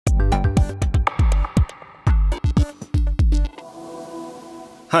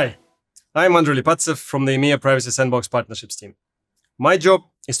Hi, I'm Andrei Lipatsev from the EMEA Privacy Sandbox Partnerships team. My job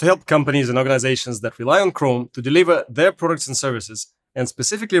is to help companies and organizations that rely on Chrome to deliver their products and services, and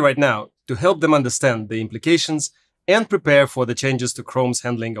specifically right now, to help them understand the implications and prepare for the changes to Chrome's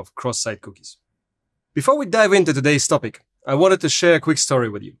handling of cross-site cookies. Before we dive into today's topic, I wanted to share a quick story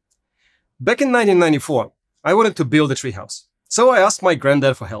with you. Back in 1994, I wanted to build a treehouse, so I asked my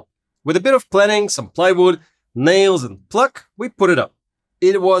granddad for help. With a bit of planning, some plywood, nails, and pluck, we put it up.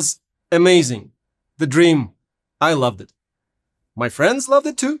 It was amazing. The dream. I loved it. My friends loved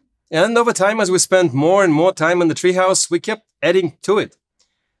it too. And over time, as we spent more and more time in the treehouse, we kept adding to it.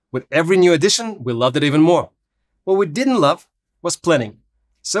 With every new addition, we loved it even more. What we didn't love was planning.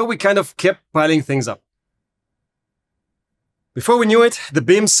 So we kind of kept piling things up. Before we knew it, the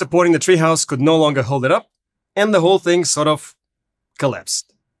beams supporting the treehouse could no longer hold it up, and the whole thing sort of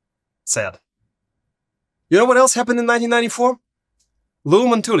collapsed. Sad. You know what else happened in 1994?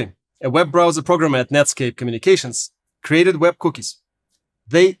 Loom and Tooling, a web browser program at Netscape Communications, created web cookies.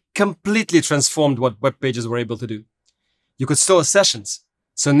 They completely transformed what web pages were able to do. You could store sessions,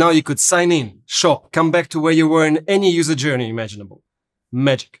 so now you could sign in, shop, come back to where you were in any user journey imaginable.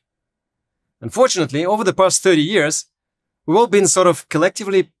 Magic. Unfortunately, over the past 30 years, we've all been sort of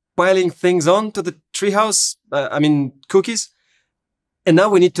collectively piling things on to the treehouse, cookies. And now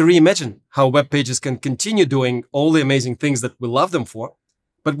we need to reimagine how web pages can continue doing all the amazing things that we love them for,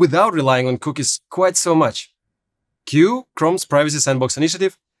 but without relying on cookies quite so much. Cue Chrome's Privacy Sandbox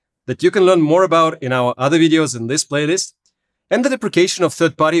initiative that you can learn more about in our other videos in this playlist, and the deprecation of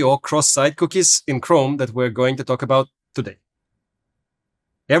third-party or cross-site cookies in Chrome that we're going to talk about today.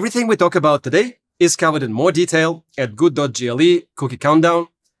 Everything we talk about today is covered in more detail at good.gle cookie countdown,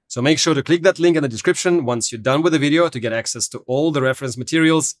 so make sure to click that link in the description once you're done with the video to get access to all the reference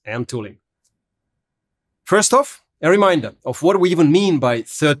materials and tooling. First off, a reminder of what we even mean by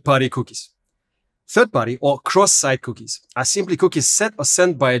third-party cookies. Third-party or cross-site cookies are simply cookies set or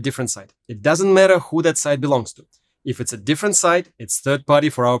sent by a different site. It doesn't matter who that site belongs to. If it's a different site, it's third-party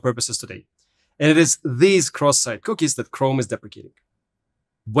for our purposes today. And it is these cross-site cookies that Chrome is deprecating.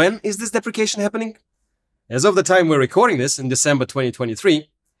 When is this deprecation happening? As of the time we're recording this in December 2023,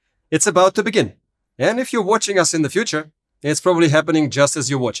 it's about to begin. And if you're watching us in the future, it's probably happening just as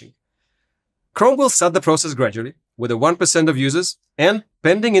you're watching. Chrome will start the process gradually, with a 1% of users, and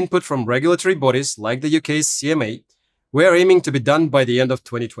pending input from regulatory bodies like the UK's CMA, we're aiming to be done by the end of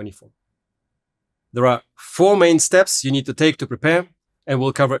 2024. There are 4 main steps you need to take to prepare, and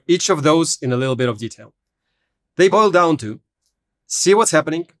we'll cover each of those in a little bit of detail. They boil down to: see what's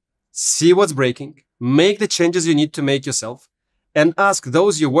happening, see what's breaking, make the changes you need to make yourself, and ask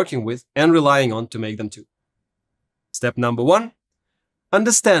those you're working with and relying on to make them too. Step number 1,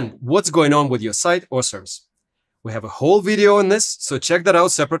 understand what's going on with your site or service. We have a whole video on this, so check that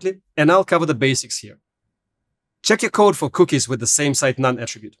out separately, and I'll cover the basics here. Check your code for cookies with the same site none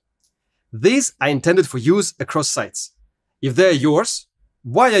attribute. These are intended for use across sites. If they're yours,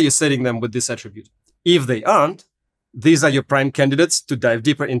 why are you setting them with this attribute? If they aren't, these are your prime candidates to dive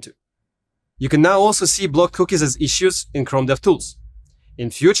deeper into. You can now also see blocked cookies as issues in Chrome DevTools. In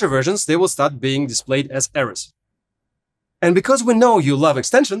future versions, they will start being displayed as errors. And because we know you love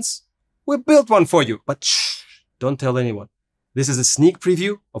extensions, we built one for you, but shh, don't tell anyone. This is a sneak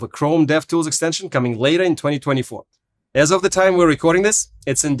preview of a Chrome DevTools extension coming later in 2024. As of the time we're recording this,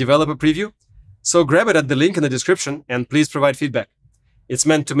 it's in developer preview, so grab it at the link in the description and please provide feedback. It's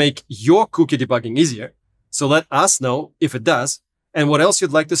meant to make your cookie debugging easier, so let us know if it does and what else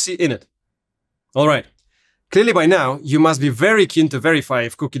you'd like to see in it. All right, clearly by now, you must be very keen to verify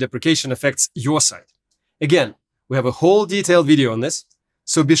if cookie deprecation affects your site. Again, we have a whole detailed video on this,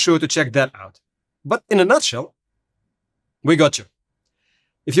 so be sure to check that out. But in a nutshell, we got you.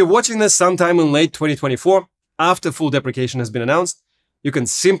 If you're watching this sometime in late 2024, after full deprecation has been announced, you can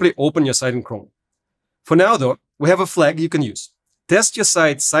simply open your site in Chrome. For now though, we have a flag you can use. Test your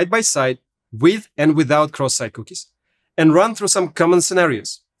site side by side with and without cross-site cookies, and run through some common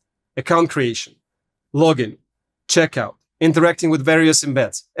scenarios: account creation, login, checkout, interacting with various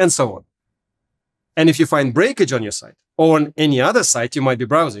embeds, and so on. And if you find breakage on your site, or on any other site you might be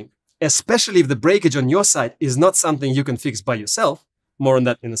browsing, especially if the breakage on your site is not something you can fix by yourself, more on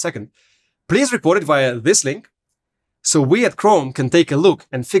that in a second, please report it via this link, so we at Chrome can take a look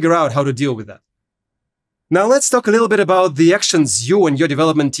and figure out how to deal with that. Now let's talk a little bit about the actions you and your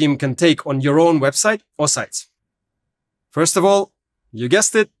development team can take on your own website or sites. First of all, you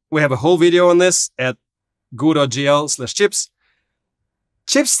guessed it, we have a whole video on this at good.gl/chips.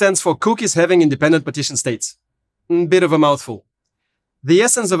 CHIPS stands for Cookies Having Independent Partition States. Bit of a mouthful. The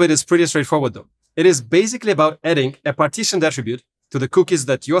essence of it is pretty straightforward though. It is basically about adding a partitioned attribute to the cookies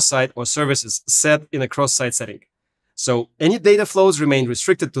that your site or services set in a cross-site setting. So any data flows remain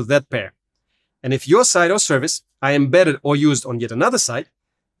restricted to that pair. And if your site or service are embedded or used on yet another site,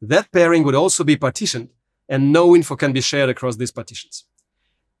 that pairing would also be partitioned and no info can be shared across these partitions.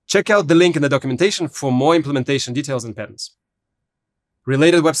 Check out the link in the documentation for more implementation details and patterns.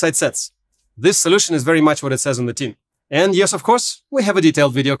 Related website sets. This solution is very much what it says on the tin. And yes, of course, we have a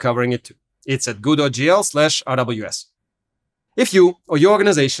detailed video covering it too. It's at go.gl/RWS. If you or your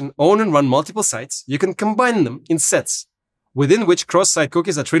organization own and run multiple sites, you can combine them in sets, within which cross-site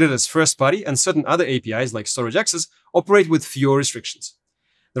cookies are treated as first-party and certain other APIs like storage access operate with fewer restrictions.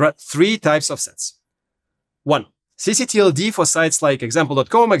 There are 3 types of sets. 1. ccTLD for sites like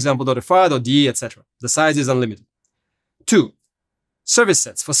example.com, example.fr.de, etc. The size is unlimited. 2. Service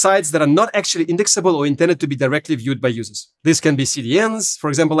sets for sites that are not actually indexable or intended to be directly viewed by users. This can be CDNs, for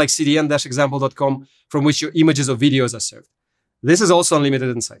example, like cdn-example.com, from which your images or videos are served. This is also unlimited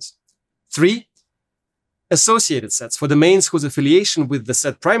in size. 3. Associated sets for domains whose affiliation with the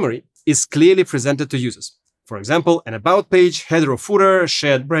set primary is clearly presented to users. For example, an about page, header or footer,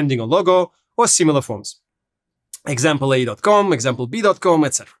 shared branding or logo, or similar forms. Example.a.com, example.b.com,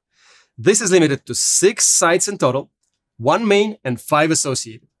 etc. This is limited to 6 sites in total, 1 main and 5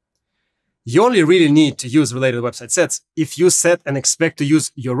 associated. You only really need to use related website sets if you set and expect to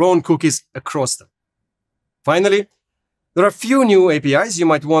use your own cookies across them. Finally, there are a few new APIs you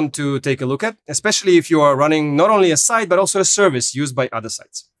might want to take a look at, especially if you are running not only a site, but also a service used by other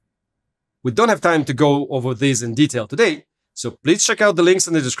sites. We don't have time to go over these in detail today, so please check out the links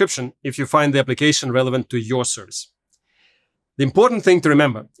in the description if you find the application relevant to your service. The important thing to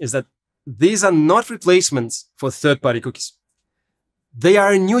remember is that these are not replacements for third-party cookies. They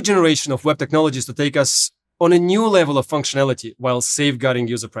are a new generation of web technologies to take us on a new level of functionality while safeguarding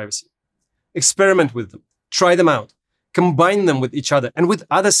user privacy. Experiment with them, try them out, combine them with each other and with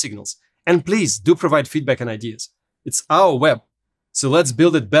other signals, and please do provide feedback and ideas. It's our web, so let's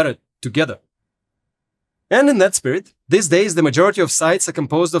build it better together. And in that spirit, these days the majority of sites are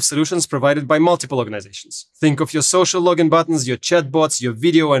composed of solutions provided by multiple organizations. Think of your social login buttons, your chatbots, your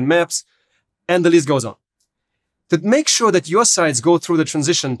video and maps, and the list goes on. To make sure that your sites go through the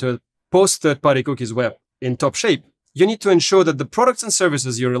transition to a post-third-party cookies web in top shape, you need to ensure that the products and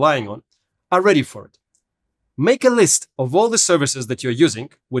services you're relying on are ready for it. Make a list of all the services that you're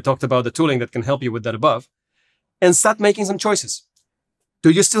using, we talked about the tooling that can help you with that above, and start making some choices. Do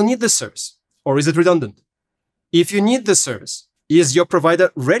you still need this service, or is it redundant? If you need this service, is your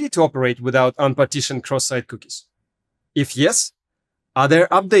provider ready to operate without unpartitioned cross-site cookies? If yes, are there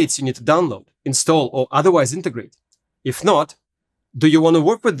updates you need to download, install, or otherwise integrate? If not, do you want to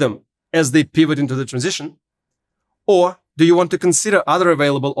work with them as they pivot into the transition? Or do you want to consider other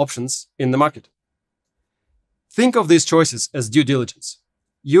available options in the market? Think of these choices as due diligence.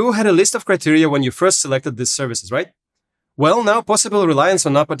 You had a list of criteria when you first selected these services, right? Well, now possible reliance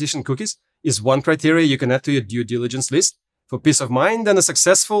on unpartitioned cookies is one criteria you can add to your due diligence list for peace of mind and a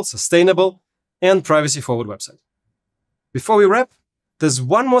successful, sustainable, and privacy-forward website. Before we wrap, there's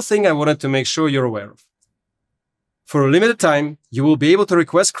one more thing I wanted to make sure you're aware of. For a limited time, you will be able to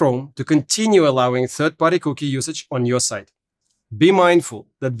request Chrome to continue allowing third-party cookie usage on your site. Be mindful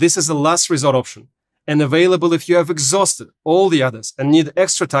that this is a last resort option and available if you have exhausted all the others and need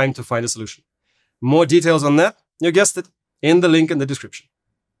extra time to find a solution. More details on that, you guessed it, in the link in the description.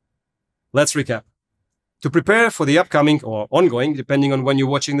 Let's recap. To prepare for the upcoming or ongoing, depending on when you're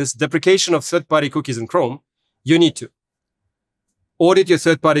watching this, deprecation of third-party cookies in Chrome, you need to audit your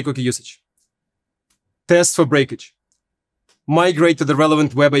third-party cookie usage, test for breakage, migrate to the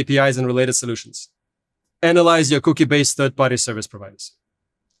relevant web APIs and related solutions, analyze your cookie-based third-party service providers.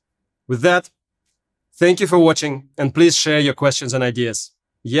 With that, thank you for watching, and please share your questions and ideas.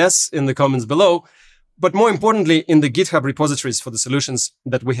 Yes, in the comments below, but more importantly, in the GitHub repositories for the solutions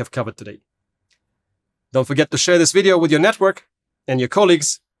that we have covered today. Don't forget to share this video with your network and your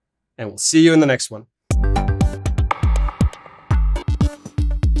colleagues, and we'll see you in the next one.